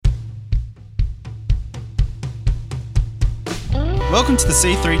Welcome to the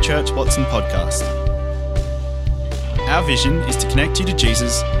C3 Church Watson podcast. Our vision is to connect you to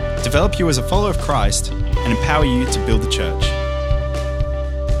Jesus, develop you as a follower of Christ, and empower you to build the church.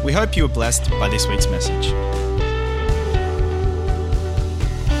 We hope you are blessed by this week's message.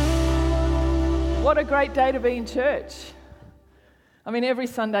 What a great day to be in church. I mean, every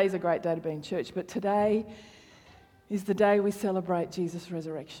Sunday is a great day to be in church, but today is the day we celebrate Jesus'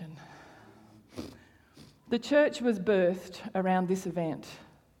 resurrection. The church was birthed around this event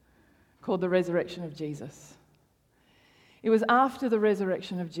called the resurrection of Jesus. It was after the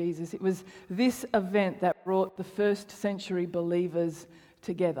resurrection of Jesus. It was this event that brought the first century believers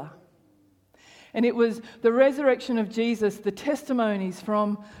together. And it was the resurrection of Jesus, the testimonies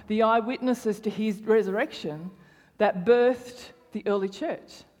from the eyewitnesses to his resurrection, that birthed the early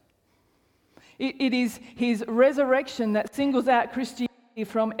church. It is his resurrection that singles out Christianity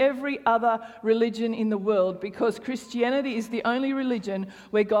from every other religion in the world, because Christianity is the only religion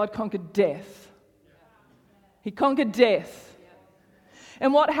where God conquered death. He conquered death.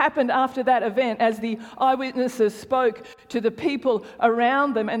 And what happened after that event, as the eyewitnesses spoke to the people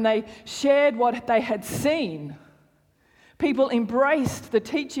around them and they shared what they had seen, people embraced the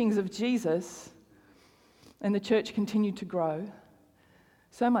teachings of Jesus, and the church continued to grow,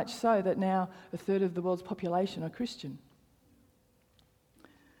 so much so that now a third of the world's population are Christian.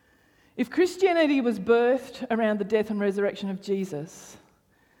 If Christianity was birthed around the death and resurrection of Jesus,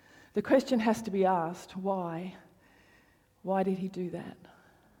 the question has to be asked, why? Why did he do that?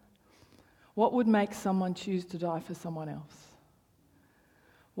 What would make someone choose to die for someone else?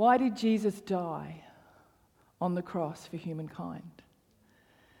 Why did Jesus die on the cross for humankind?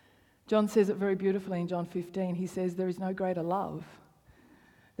 John says it very beautifully in John 15. He says, there is no greater love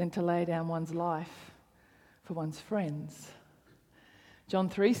than to lay down one's life for one's friends. John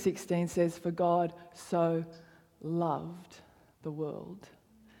 3:16 says, for God so loved the world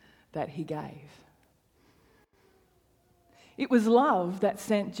that he gave. It was love that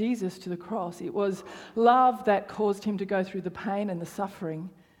sent Jesus to the cross. It was love that caused him to go through the pain and the suffering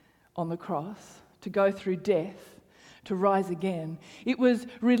on the cross, to go through death, to rise again. It was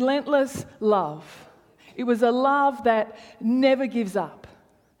relentless love. It was a love that never gives up.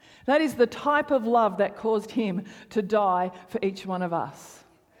 That is the type of love that caused him to die for each one of us.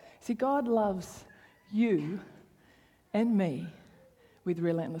 See, God loves you and me with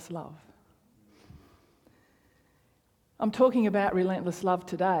relentless love. I'm talking about relentless love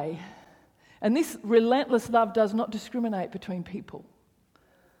today. And this relentless love does not discriminate between people.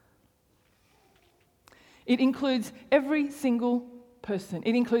 It includes every single person.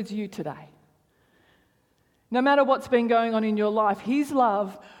 It includes you today. No matter what's been going on in your life, his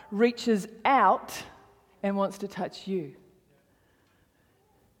love reaches out and wants to touch you.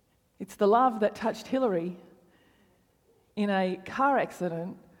 It's the love that touched Hillary in a car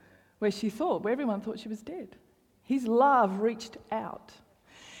accident where everyone thought she was dead. His love reached out.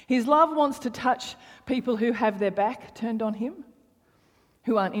 His love wants to touch people who have their back turned on him,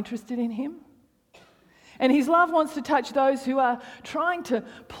 who aren't interested in him. And his love wants to touch those who are trying to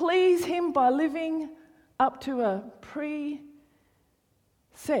please him by living up to a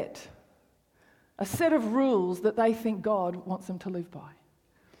set of rules that they think God wants them to live by,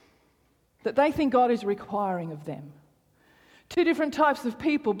 that they think God is requiring of them. Two different types of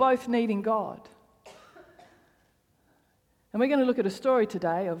people, both needing God. And we're going to look at a story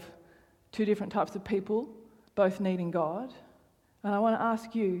today of two different types of people, both needing God. And I want to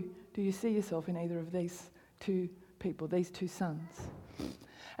ask you, do you see yourself in either of these two people, these two sons?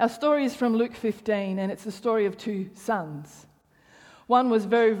 Our story is from Luke 15, and it's the story of two sons. One was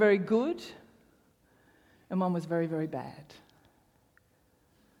very, very good, and one was very, very bad.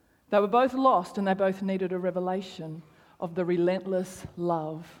 They were both lost, and they both needed a revelation of the relentless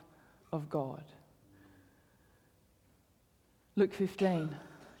love of God. Luke 15.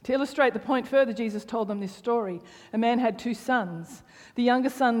 To illustrate the point further, Jesus told them this story. A man had two sons. The younger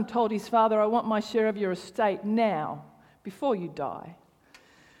son told his father, I want my share of your estate now, before you die.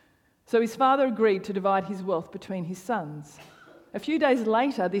 So his father agreed to divide his wealth between his sons. A few days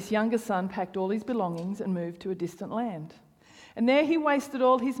later, this younger son packed all his belongings and moved to a distant land. And there he wasted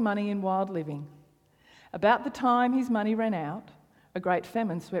all his money in wild living. About the time his money ran out, a great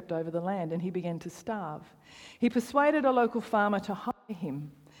famine swept over the land and he began to starve. He persuaded a local farmer to hire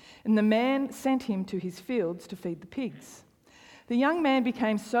him, and the man sent him to his fields to feed the pigs. The young man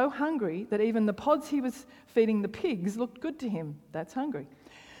became so hungry that even the pods he was feeding the pigs looked good to him. That's hungry.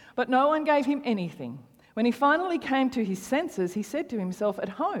 But no one gave him anything. When he finally came to his senses, he said to himself, at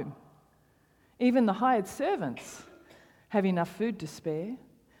home, even the hired servants have enough food to spare,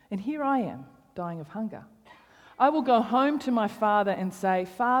 and here I am, dying of hunger. I will go home to my father and say,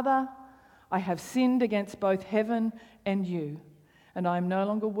 Father, I have sinned against both heaven and you, and I am no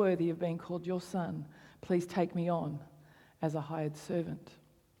longer worthy of being called your son. Please take me on as a hired servant.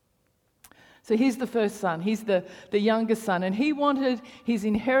 So here's the first son. He's the youngest son, and he wanted his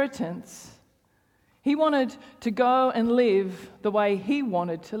inheritance. He wanted to go and live the way he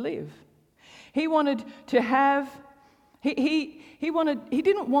wanted to live. He wanted to have, he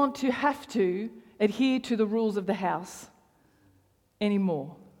didn't want to have to adhere to the rules of the house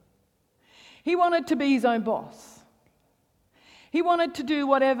anymore. He wanted to be his own boss. He wanted to do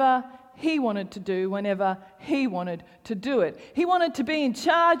whatever he wanted to do whenever he wanted to do it. He wanted to be in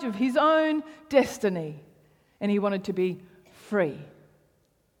charge of his own destiny, and he wanted to be free.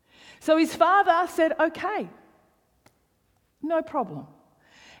 So his father said, okay, no problem.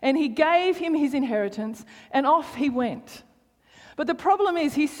 And he gave him his inheritance, and off he went. But the problem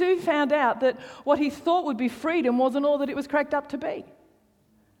is, he soon found out that what he thought would be freedom wasn't all that it was cracked up to be.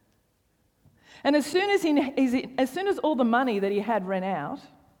 And as soon as all the money that he had ran out,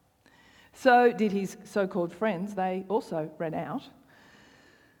 so did his so-called friends. They also ran out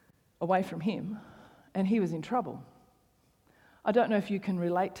away from him, and he was in trouble. I don't know if you can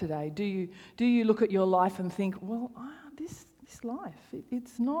relate today. Do you look at your life and think, well, this life,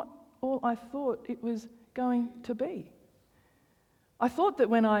 it's not all I thought it was going to be. I thought that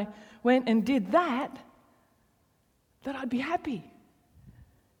when I went and did that I'd be happy.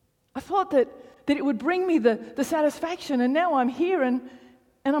 I thought that it would bring me the satisfaction, and now I'm here and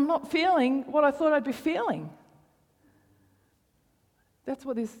I'm not feeling what I thought I'd be feeling. That's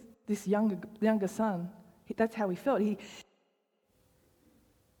what this younger son, that's how he felt.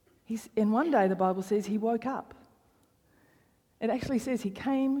 And one day the Bible says he woke up. It actually says he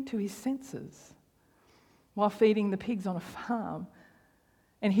came to his senses while feeding the pigs on a farm,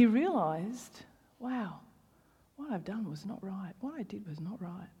 and he realised, wow, what I've done was not right. What I did was not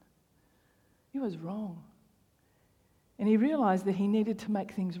right. It was wrong. And he realised that he needed to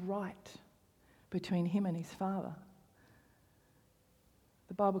make things right between him and his father.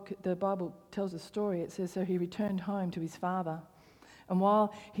 The Bible tells a story. It says, so he returned home to his father, and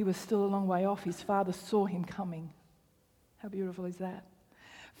while he was still a long way off, his father saw him coming. How beautiful is that?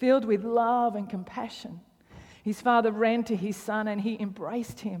 Filled with love and compassion, his father ran to his son and he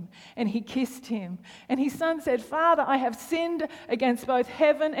embraced him and he kissed him. And his son said, Father, I have sinned against both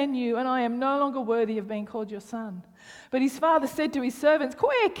heaven and you, and I am no longer worthy of being called your son. But his father said to his servants,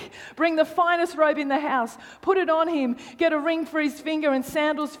 quick, bring the finest robe in the house, put it on him, get a ring for his finger and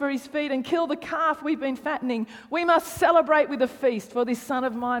sandals for his feet, and kill the calf we've been fattening. We must celebrate with a feast, for this son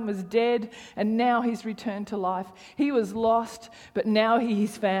of mine was dead and now he's returned to life. He was lost, but now he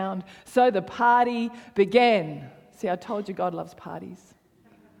is found. So the party began. See, I told you God loves parties.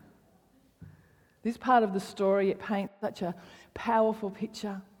 This part of the story, it paints such a powerful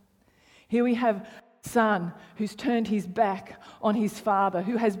picture. Here we have son who's turned his back on his father,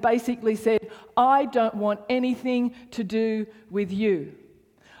 who has basically said, I don't want anything to do with you.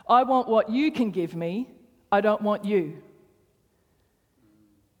 I want what you can give me. I don't want you.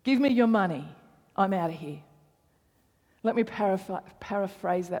 Give me your money. I'm out of here. Let me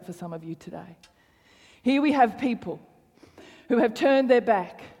paraphrase that for some of you today. Here we have people who have turned their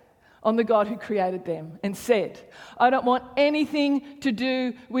back on the God who created them and said, I don't want anything to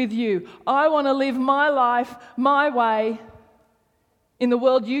do with you. I want to live my life my way in the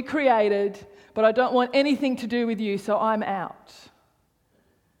world you created, but I don't want anything to do with you, so I'm out.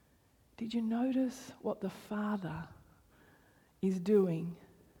 Did you notice what the Father is doing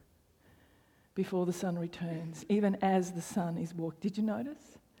before the Son returns, even as the Son is walking? Did you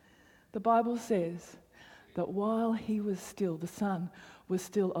notice? The Bible says that while he was still, the Son was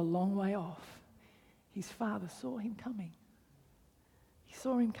still a long way off, his father saw him coming. He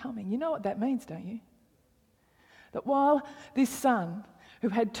saw him coming. You know what that means, don't you? That while this son, who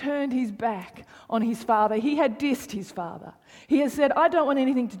had turned his back on his father, he had dissed his father. He has said, I don't want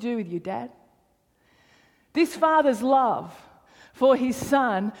anything to do with you, Dad. This father's love for his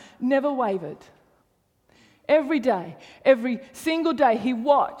son never wavered. Every day, every single day, he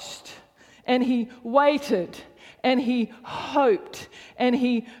watched and he waited and he hoped and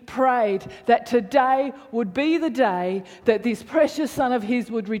he prayed that today would be the day that this precious son of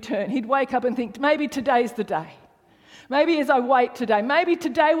his would return. He'd wake up and think, maybe today's the day. Maybe as I wait today, maybe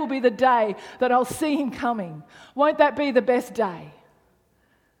today will be the day that I'll see him coming. Won't that be the best day?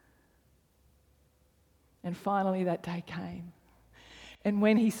 And finally that day came. And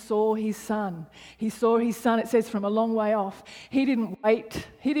when he saw his son, it says, from a long way off. He didn't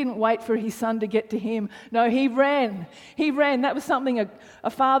wait for his son to get to him. No, he ran. That was something a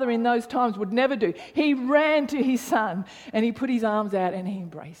father in those times would never do. He ran to his son and he put his arms out and he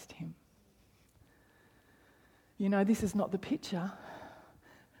embraced him. You know, this is not the picture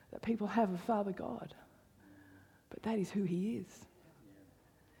that people have of Father God, but that is who he is.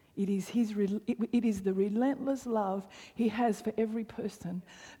 It is the relentless love he has for every person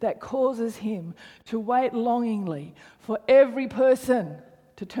that causes him to wait longingly for every person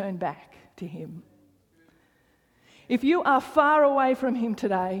to turn back to him. If you are far away from him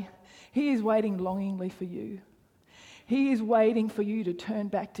today, he is waiting longingly for you. He is waiting for you to turn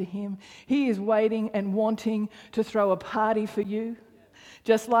back to him. He is waiting and wanting to throw a party for you,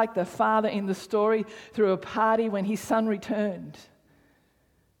 just like the father in the story threw a party when his son returned.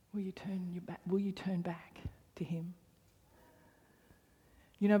 Will you turn back to him?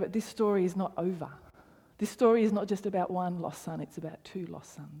 You know, but this story is not over. This story is not just about one lost son, it's about two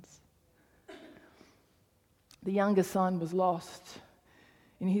lost sons. The younger son was lost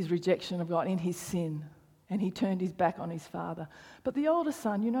in his rejection of God, in his sin, and he turned his back on his father. But the older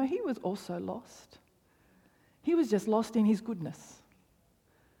son, you know, he was also lost. He was just lost in his goodness.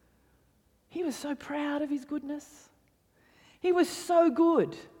 He was so proud of his goodness. He was so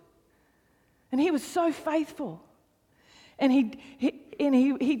good. And he was so faithful. And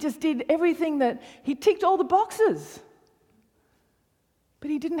he just did everything that, he ticked all the boxes. But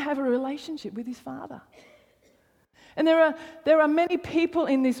he didn't have a relationship with his father. And there are many people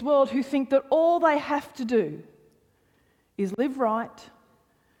in this world who think that all they have to do is live right,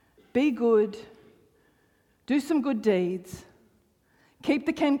 be good, do some good deeds, keep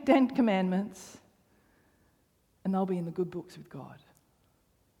the 10 Commandments, and they'll be in the good books with God.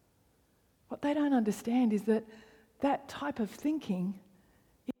 What they don't understand is that that type of thinking,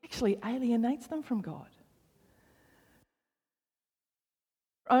 it actually alienates them from God.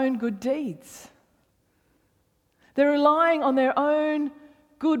 Their own good deeds. They're relying on their own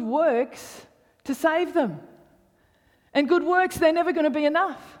good works to save them. And good works, they're never going to be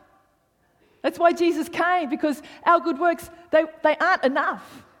enough. That's why Jesus came, because our good works, they aren't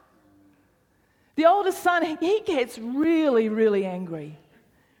enough. The oldest son, he gets really, really angry.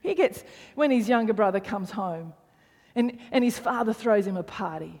 He gets, when his younger brother comes home and his father throws him a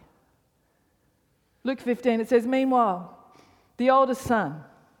party. Luke 15, it says, meanwhile, the oldest son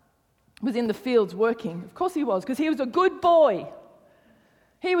was in the fields working. Of course he was, because he was a good boy.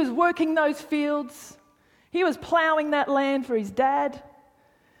 He was working those fields. He was ploughing that land for his dad.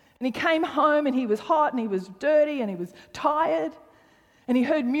 And he came home and he was hot and he was dirty and he was tired. And he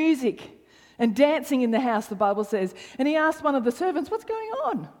heard music and dancing in the house, the Bible says. And he asked one of the servants, what's going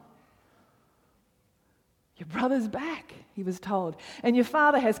on? Your brother's back, he was told. And your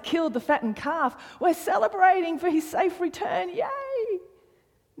father has killed the fattened calf. We're celebrating for his safe return. Yay!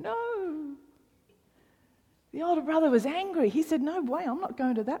 No. The older brother was angry. He said, no way, I'm not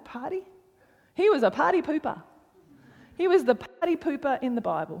going to that party. He was a party pooper. He was the party pooper in the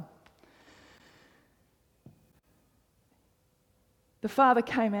Bible. The father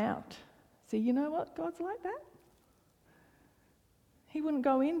came out. See, you know what? God's like that. He wouldn't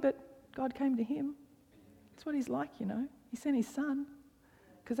go in, but God came to him. That's what he's like, you know. He sent his son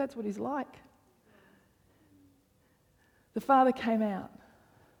because that's what he's like. The father came out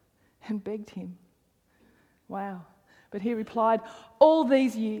and begged him. Wow. But he replied, all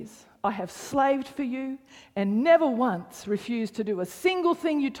these years I have slaved for you and never once refused to do a single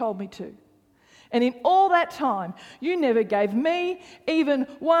thing you told me to. And in all that time, you never gave me even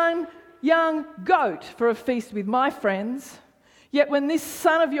one young goat for a feast with my friends. Yet when this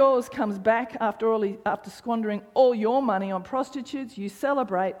son of yours comes back after squandering all your money on prostitutes, you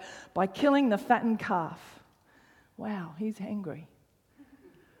celebrate by killing the fattened calf. Wow, he's angry.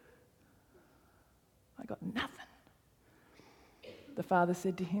 I got nothing. The father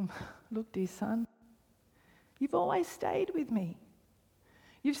said to him, look, dear son, you've always stayed with me.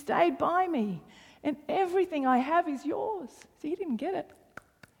 You've stayed by me, and everything I have is yours. See, he didn't get it.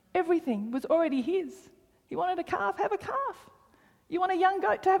 Everything was already his. He wanted a calf, have a calf. You want a young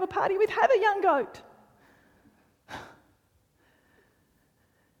goat to have a party with, have a young goat.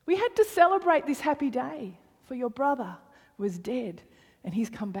 We had to celebrate this happy day, for your brother was dead and he's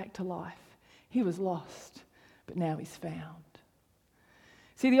come back to life. He was lost, but now he's found.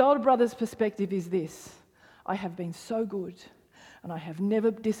 See, the older brother's perspective is this: I have been so good and I have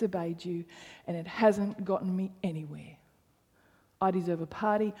never disobeyed you, and it hasn't gotten me anywhere. I deserve a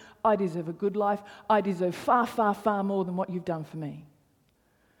party. I deserve a good life. I deserve far, far, far more than what you've done for me.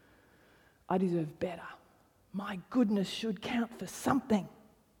 I deserve better. my goodness should count for something.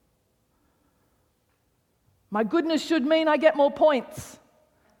 My goodness should mean I get more points.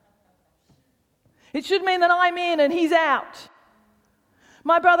 It should mean that I'm in and he's out.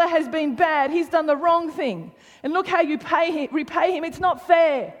 My brother has been bad. He's done the wrong thing. And look how you repay him. It's not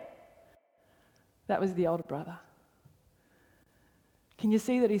fair. That was the older brother. Can you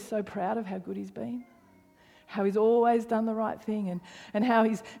see that he's so proud of how good he's been? How he's always done the right thing and how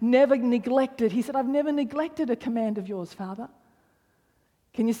he's never neglected. He said, I've never neglected a command of yours, Father.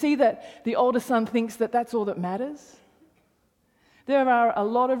 Can you see that the older son thinks that that's all that matters? There are a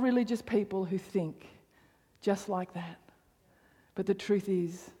lot of religious people who think just like that. But the truth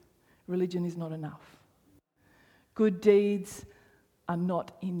is, religion is not enough. Good deeds are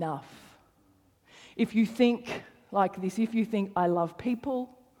not enough. If you think like this, if you think I love people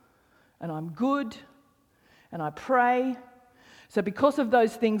and I'm good and I pray, so because of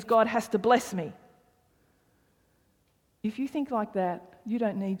those things, God has to bless me. If you think like that, you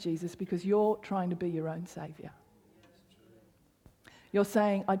don't need Jesus because you're trying to be your own saviour. You're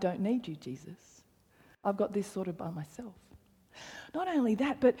saying, I don't need you, Jesus. I've got this sorted by myself. Not only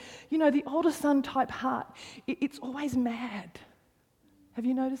that, but, the older son type heart, it's always mad. Have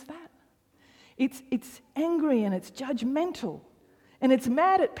you noticed that? It's angry and it's judgmental and it's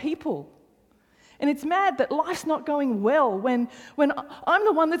mad at people. And it's mad that life's not going well when I'm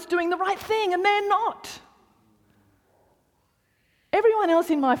the one that's doing the right thing and they're not. Everyone else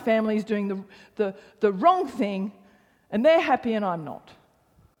in my family is doing the wrong thing and they're happy and I'm not.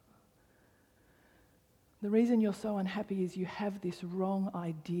 The reason you're so unhappy is you have this wrong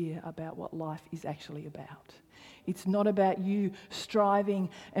idea about what life is actually about. It's not about you striving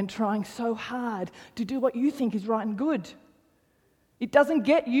and trying so hard to do what you think is right and good. It doesn't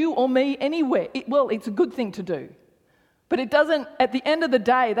get you or me anywhere. It's a good thing to do. But it doesn't, at the end of the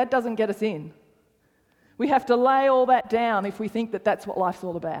day, that doesn't get us in. We have to lay all that down if we think that that's what life's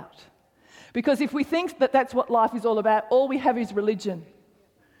all about. Because if we think that that's what life is all about, all we have is religion.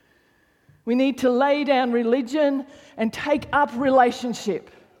 We need to lay down religion and take up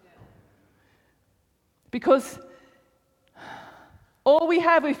relationship. Because all we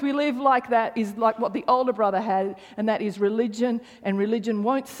have if we live like that is like what the older brother had, and that is religion, and religion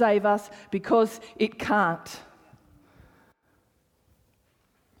won't save us because it can't.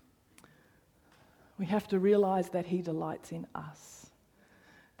 We have to realize that he delights in us,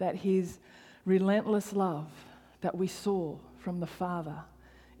 that his relentless love that we saw from the Father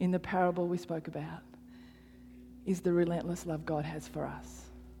in the parable we spoke about is the relentless love God has for us.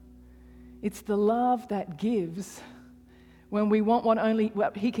 It's the love that gives when we want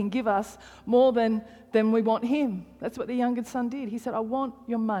what he can give us more than we want him. That's what the younger son did. He said, I want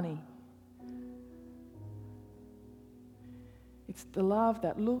your money. It's the love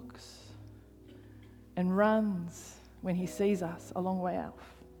that looks and runs when he sees us a long way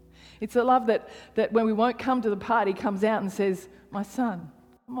off. It's a love that when we won't come to the party, comes out and says, my son,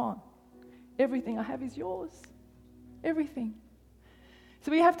 come on. Everything I have is yours. Everything.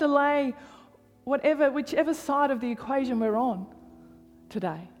 So we have to lay whichever side of the equation we're on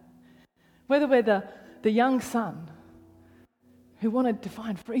today. Whether we're the young son who wanted to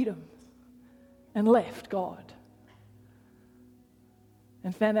find freedom and left God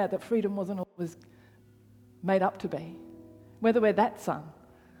and found out that freedom wasn't always made up to be. Whether we're that son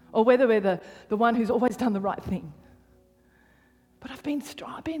or whether we're the one who's always done the right thing. But I've been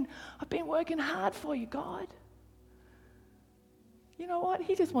working hard for you, God. You know what?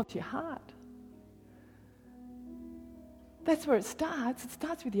 He just wants your heart. That's where it starts. It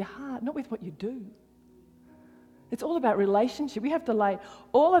starts with your heart, not with what you do. It's all about relationship. We have to lay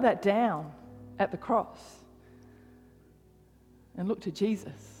all of that down at the cross and look to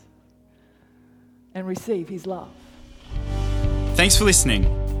Jesus and receive his love. Thanks for listening.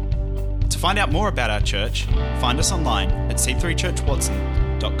 To find out more about our church, find us online at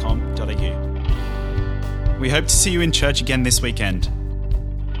c3churchwatson.com.au. We hope to see you in church again this weekend.